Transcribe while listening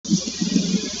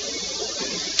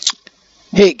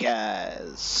Hey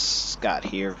guys, Scott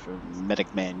here from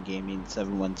Medicman Gaming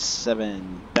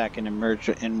 717, back in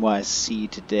EmergeNYC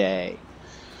today.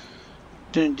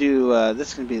 Gonna do this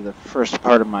is gonna be the first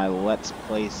part of my Let's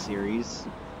Play series,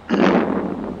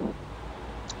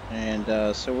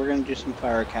 and so we're gonna do some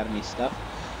Fire Academy stuff.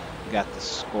 We got the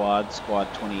squad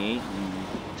 28 and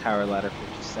Tower Ladder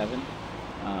 57.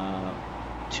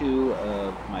 Two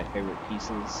of my favorite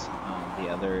pieces. The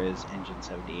other is Engine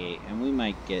 78, and we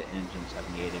might get Engine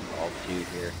 78 involved too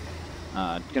here.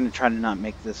 Gonna try to not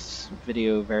make this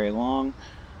video very long.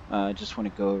 Just want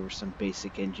to go over some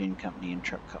basic engine company and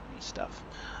truck company stuff.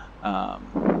 A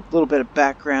little bit of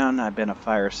background: I've been a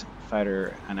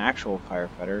firefighter, an actual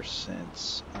firefighter,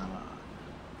 since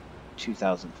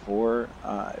 2004.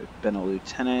 I've been a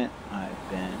lieutenant. I've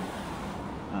been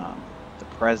the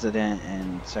president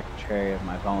and secretary of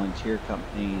my volunteer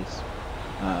companies.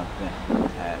 I've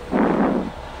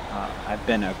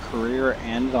been a career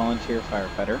and volunteer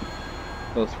firefighter,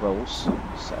 both roles.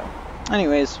 So,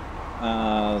 anyways,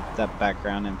 that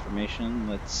background information.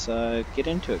 Let's get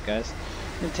into it, guys.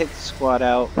 I'm gonna take the squad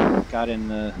out. Got in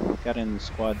the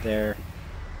squad there.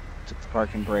 Took the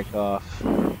parking brake off.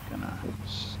 Gonna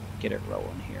just get it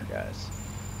rolling here, guys.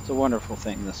 It's a wonderful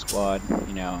thing, the squad,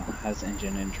 you know, has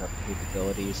engine and truck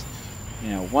capabilities.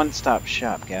 You know, one-stop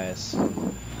shop, guys.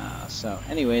 So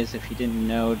anyways, if you didn't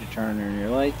know to turn on your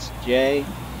lights, J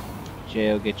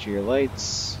will get you your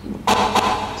lights.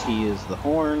 T is the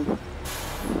horn.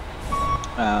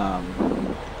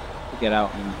 We'll get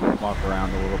out and walk around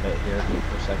a little bit here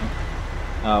for a second.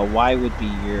 Y would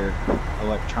be your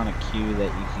electronic cue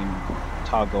that you can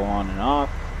toggle on and off.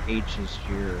 H is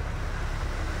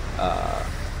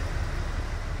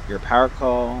your power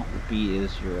call. B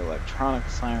is your electronic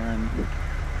siren.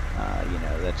 You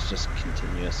know, that's just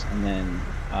continuous. And then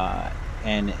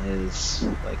N is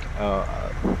like a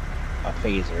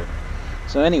phaser.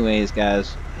 So anyways,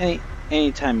 guys,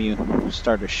 anytime you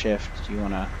start a shift, you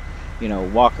want to, you know,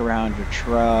 walk around your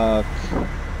truck,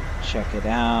 check it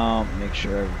out, make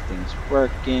sure everything's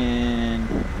working,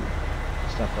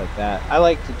 stuff like that. I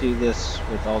like to do this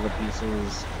with all the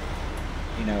pieces,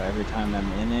 you know, every time I'm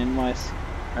in NYC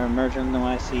or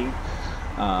EmergeNYC,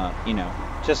 you know,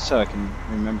 just so I can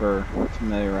remember,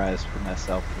 familiarize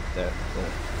myself with the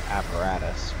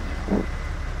apparatus, you know.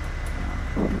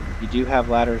 You do have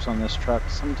ladders on this truck.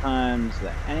 Sometimes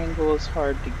the angle is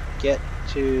hard to get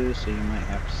to, so you might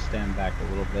have to stand back a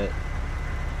little bit.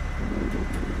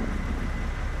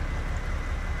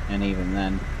 And even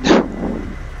then.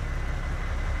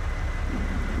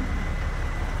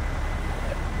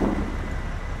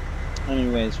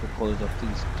 Anyways, we'll close up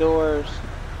these doors.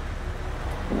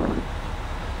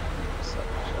 So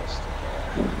just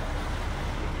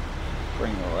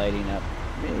bring the lighting up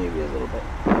maybe a little bit.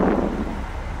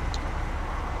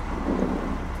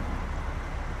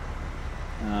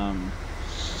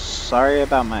 Sorry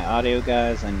about my audio,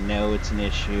 guys. I know it's an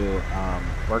issue.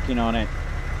 Working on it.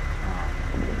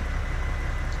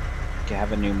 I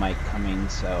have a new mic coming,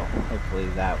 so hopefully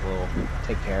that will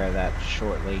take care of that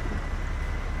shortly.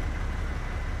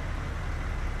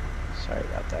 Sorry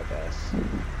about that, guys.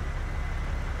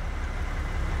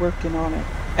 Working on it.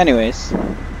 Anyways.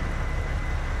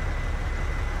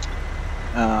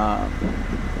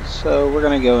 So we're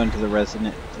going to go into the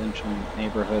residential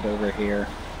neighborhood over here.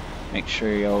 Make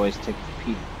sure you always take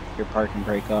your parking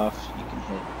brake off. You can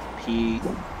hit P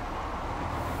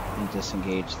and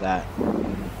disengage that.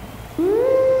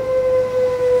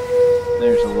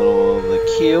 There's a little of the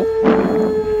cue.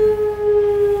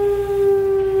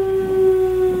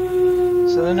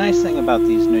 So the nice thing about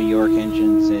these New York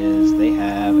engines is they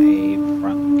have a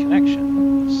front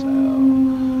connection. So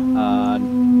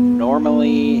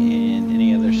normally in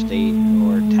any other state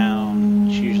or town,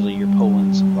 it's usually you're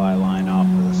pulling supply line off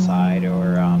of the side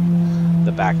or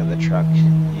the back of the truck.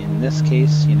 In this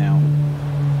case, you know,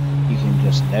 you can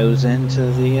just nose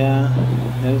into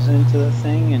the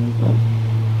thing and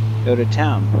go to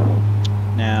town.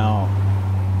 Now,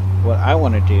 what I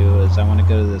want to do is I want to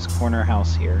go to this corner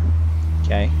house here.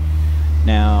 Okay.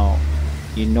 Now,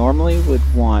 you normally would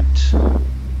want.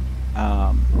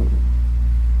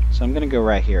 So I'm going to go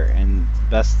right here, and the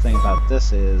best thing about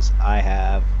this is I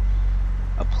have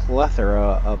a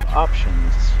plethora of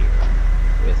options here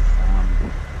with,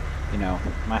 you know,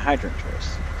 my hydrant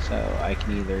choice. So I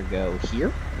can either go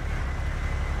here,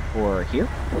 or here,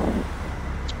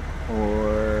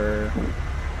 or,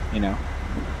 you know,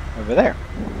 over there.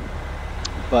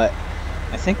 But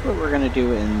I think what we're going to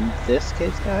do in this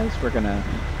case, guys, we're going to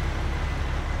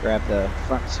grab the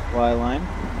front supply line,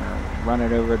 run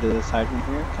it over to this hydrant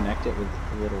here, connect it with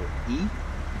the little E.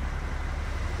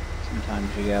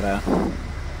 Sometimes you gotta.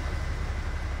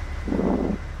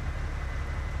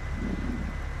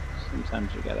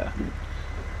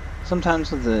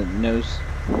 Sometimes with the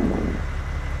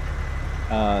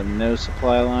no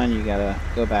supply line, you gotta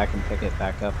go back and pick it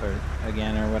back up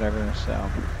again or whatever. So.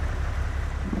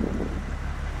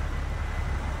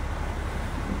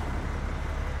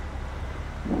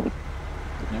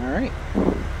 All right.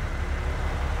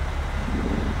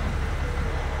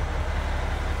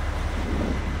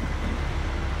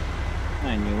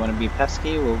 And you want to be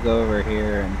pesky? We'll go over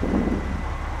here and.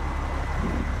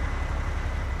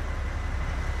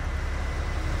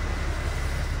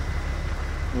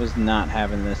 Was not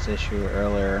having this issue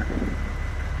earlier.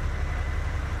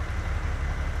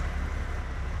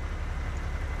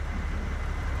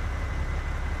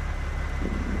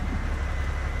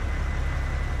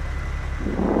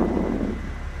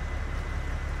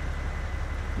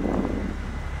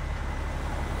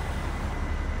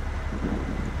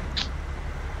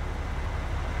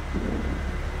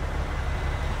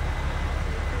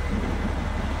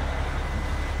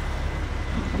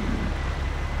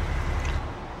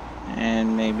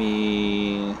 And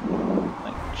maybe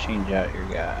like change out your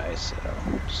guy, so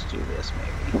just do this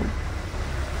maybe.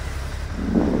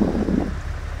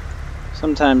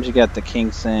 Sometimes you got the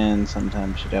kinks in,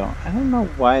 sometimes you don't. I don't know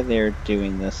why they're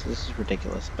doing this. This is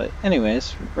ridiculous. But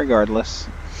anyways, regardless.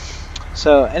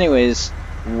 So anyways,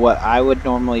 what I would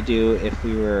normally do if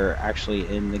we were actually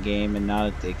in the game and not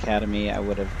at the academy, I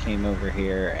would have came over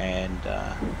here and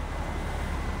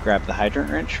grabbed the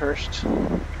hydrant wrench first.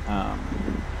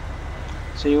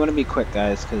 So you want to be quick,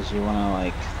 guys, because you want to,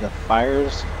 like, the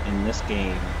fires in this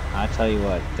game, I tell you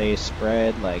what, they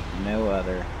spread like no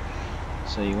other.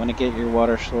 So you want to get your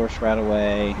water source right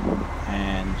away,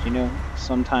 and you know,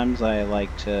 sometimes I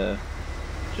like to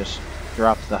just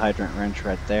drop the hydrant wrench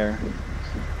right there,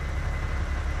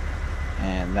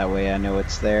 and that way I know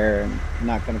it's there and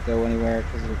not going to go anywhere,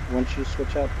 because once you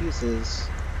switch out pieces,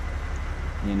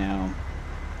 you know,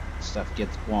 stuff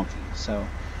gets wonky. So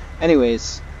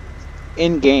anyways,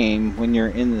 in game, when you're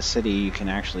in the city, you can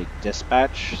actually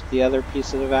dispatch the other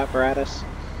piece of apparatus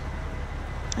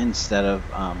instead of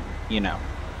you know,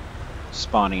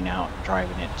 spawning out and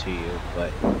driving it to you.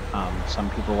 But some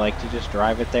people like to just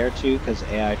drive it there too, because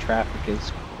AI traffic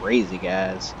is crazy,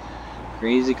 guys.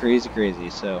 Crazy, crazy, crazy.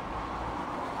 So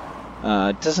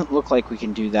it doesn't look like we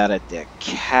can do that at the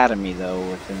academy though,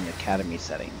 within the academy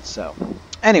settings. So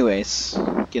anyways,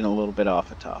 getting a little bit off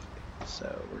the topic.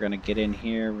 So we're going to get in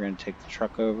here, we're going to take the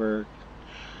truck over.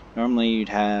 Normally you'd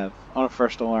have, on a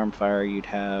first alarm fire, you'd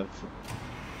have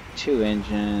 2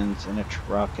 engines and a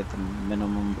truck at the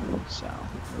minimum. So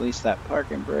release that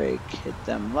parking brake, hit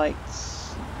them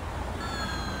lights.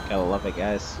 Gotta love it,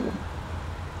 guys. Some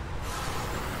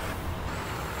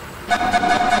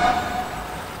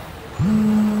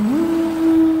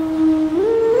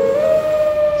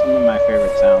of my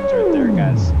favorite sounds right there,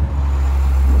 guys.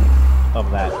 Love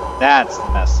that. That's the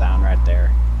best sound right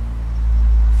there.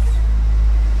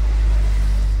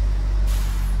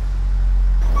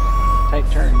 Tight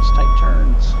turns, tight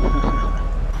turns.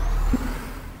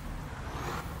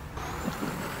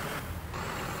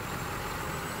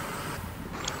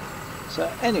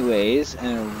 So anyways,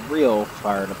 in a real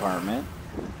fire department,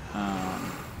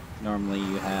 normally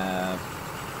you have,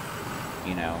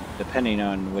 you know, depending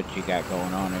on what you got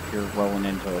going on, if you're rolling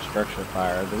into a structure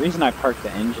fire. The reason I parked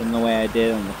the engine the way I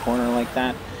did on the corner like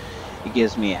that, it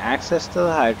gives me access to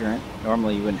the hydrant.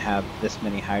 Normally you wouldn't have this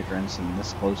many hydrants and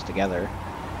this close together.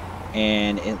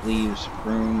 And it leaves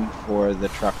room for the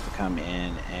truck to come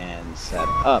in and set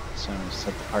up. So I'm going to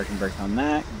set the parking brake on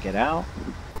that and get out.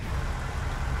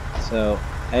 So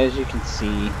as you can see,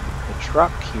 the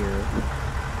truck here,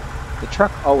 the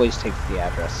truck always takes the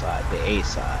address side, the A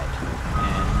side,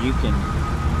 and you can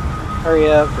hurry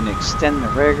up and extend the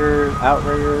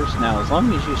outriggers. Now, as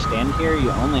long as you stand here, you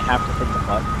only have to hit the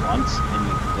button once, and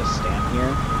you can just stand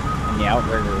here, and the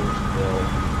outriggers will,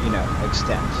 you know,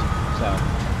 extend. So,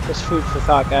 just food for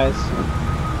thought, guys.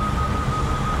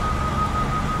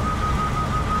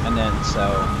 And then, so,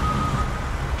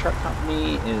 the truck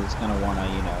company is going to want to,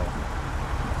 you know,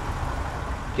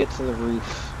 get to the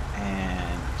roof and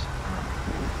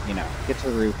you know, get to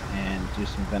the roof and do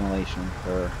some ventilation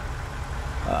for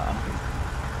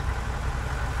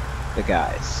the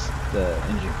guys, the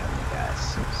engine company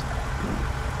guys. So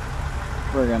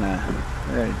we're gonna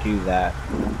do that.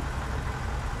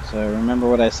 So remember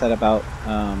what I said about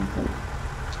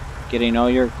getting all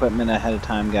your equipment ahead of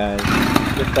time, guys.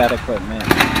 Get that equipment.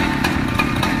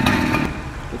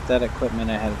 Get that equipment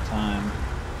ahead of time.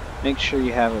 Make sure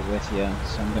you have it with you.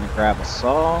 So I'm gonna grab a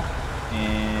saw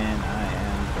and I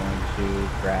am going to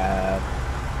grab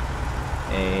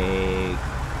a...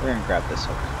 We're gonna grab this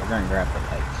hook. We're gonna grab the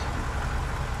light.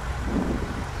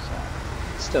 So,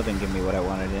 it still didn't give me what I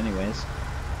wanted anyways.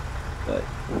 But,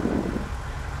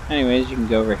 anyways, you can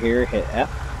go over here, hit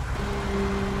F,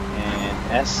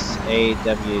 and S, A,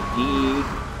 W, D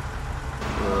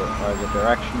are the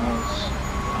directionals.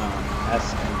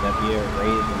 S and W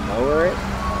raise and lower it.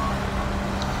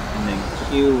 And then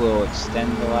Q will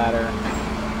extend the ladder.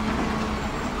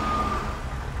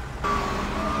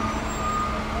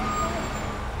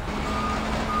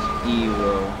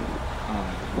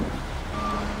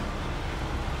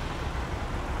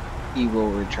 E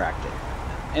will retract it.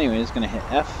 Anyways, gonna hit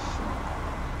F.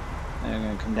 Then I'm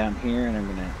gonna come down here and I'm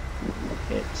gonna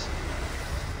hit.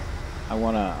 I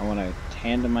wanna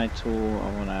tandem my tool.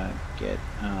 I wanna get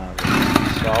the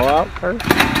saw out first.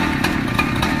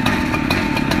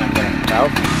 And I'm gonna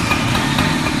route.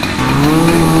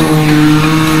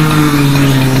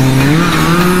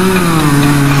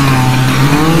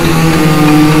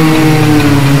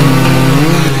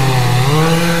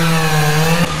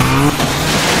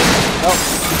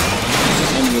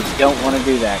 Don't want to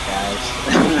do that, guys.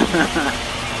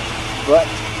 But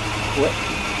quick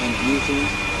and easy.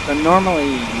 So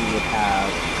normally you would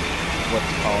have what's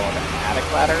called an attic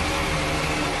ladder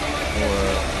or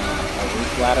a roof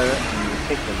ladder, and you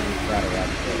take the roof ladder out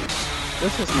of it.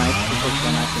 This is nice because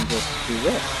then I can just do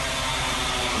this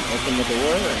and open the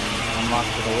door and unlock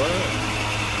the door.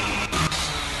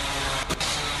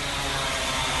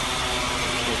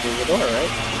 And do the door, right?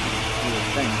 Do the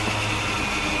thing.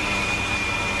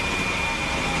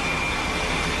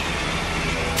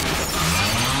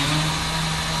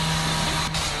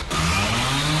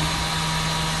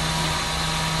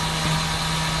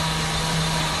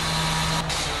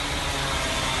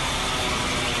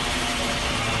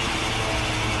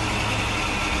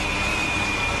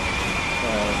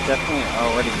 Definitely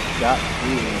already got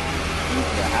through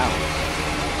into the house.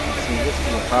 And see, this is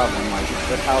the problem. Like, if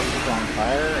this house is on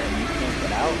fire and you can't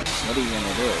get out, what are you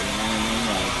gonna do? You know what I mean?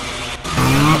 Like,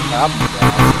 the problem,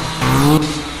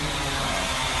 guys.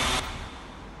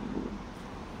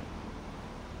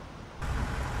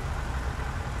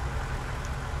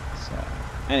 So,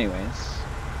 anyways,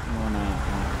 you wanna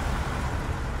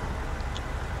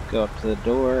go up to the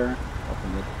door, open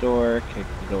the door, kick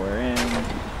the door in.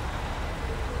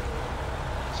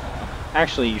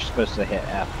 Actually, you're supposed to hit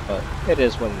F, but it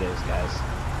is what it is, guys.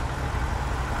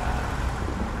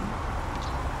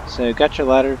 So, got your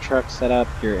ladder truck set up,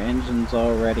 your engine's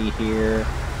already here.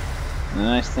 And the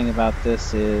nice thing about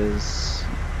this is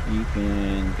you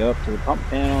can go up to the pump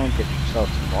panel, get yourself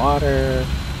some water,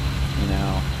 you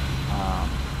know,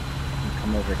 you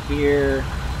come over here,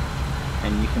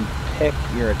 and you can pick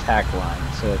your attack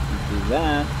line. So if you do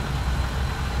that,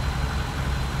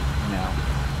 you know,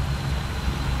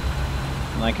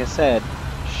 like I said,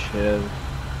 should have,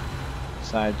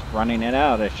 besides running it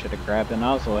out, I should have grabbed the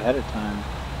nozzle ahead of time.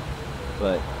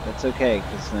 But that's okay,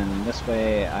 because then this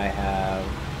way I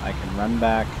can run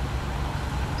back,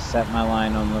 set my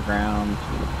line on the ground,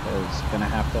 because I'm gonna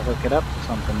have to hook it up to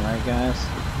something, right, guys?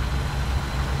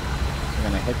 So I'm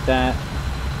gonna hit that.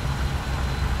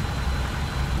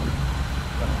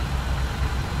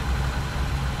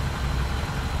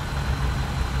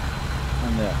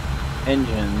 On the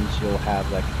engines, you'll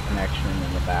have like a connection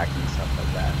in the back and stuff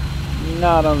like that.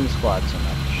 Not on the squad so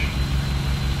much.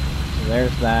 So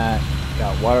there's that.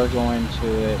 Got water going to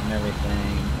it and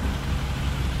everything.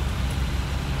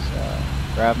 So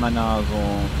grab my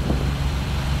nozzle.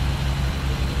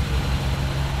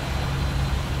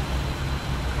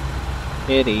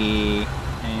 Kitty,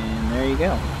 and there you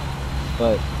go.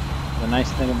 But the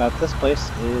nice thing about this place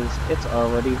is it's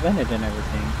already vented and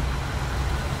everything.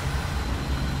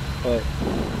 But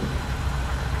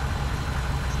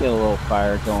let's get a little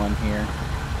fire going here.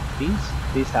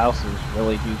 These houses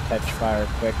really do catch fire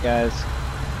quick, guys.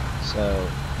 So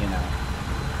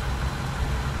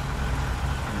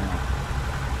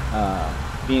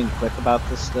being quick about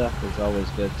this stuff is always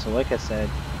good. So like I said,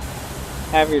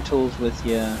 have your tools with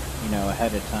you,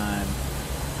 ahead of time.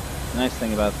 The nice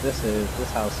thing about this is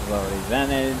this house is already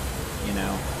vented,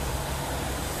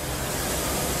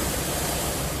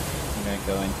 I'm gonna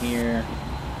go in here,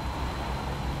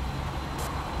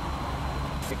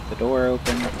 kick the door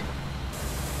open.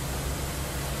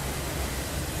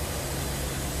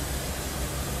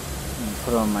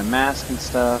 Put on my mask and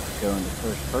stuff, go into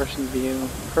first person view.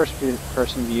 First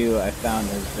person view I found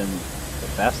has been the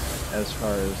best as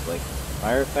far as like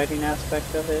firefighting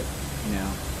aspect of it,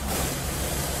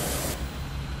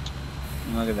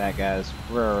 And look at that, guys,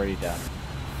 we're already done,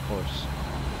 of course.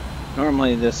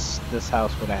 Normally this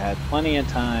house would have had plenty of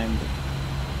time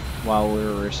while we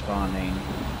were responding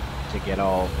to get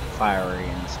all fiery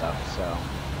and stuff, so.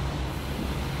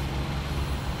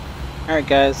 Alright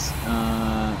guys,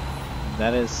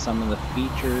 that is some of the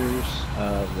features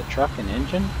of the truck and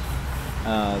engine.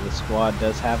 The squad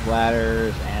does have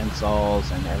ladders and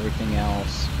saws and everything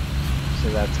else, so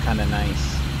that's kind of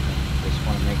nice. Just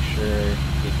want to make sure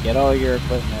you get all your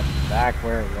equipment back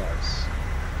where it was.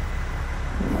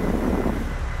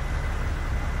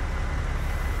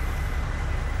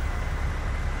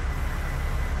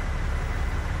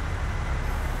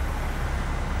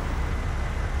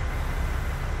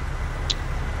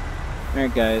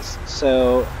 Alright guys,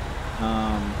 so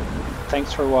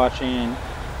thanks for watching.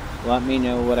 Let me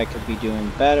know what I could be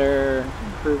doing better,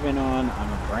 improving on.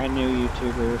 I'm a brand new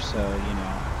YouTuber, so you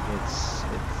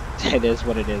know, it is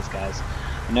what it is, guys.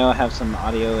 I know I have some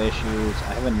audio issues.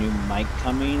 I have a new mic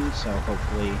coming, so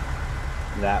hopefully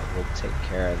that will take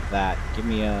care of that. Give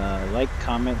me a like,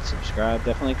 comment, subscribe.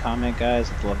 Definitely comment,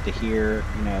 guys. I'd love to hear,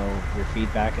 you know, your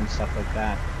feedback and stuff like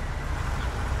that.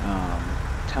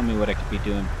 Tell me what I could be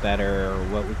doing better, or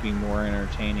what would be more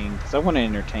entertaining, because I want to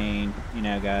entertain, you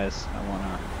know, guys.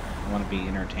 I want to be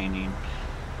entertaining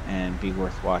and be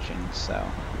worth watching, so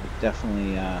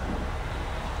definitely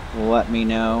let me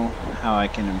know how I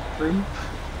can improve.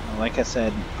 Like I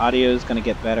said, audio is going to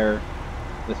get better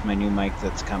with my new mic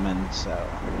that's coming, so.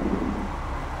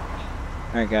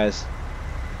 Alright guys,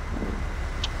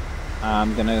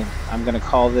 I'm gonna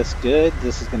call this good.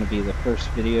 This is gonna be the first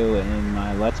video in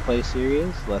my Let's Play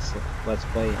series. Let's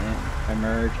Play in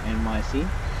EmergeNYC.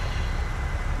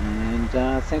 And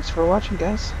thanks for watching,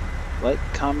 guys. Like,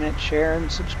 comment, share,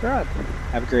 and subscribe.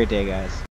 Have a great day, guys.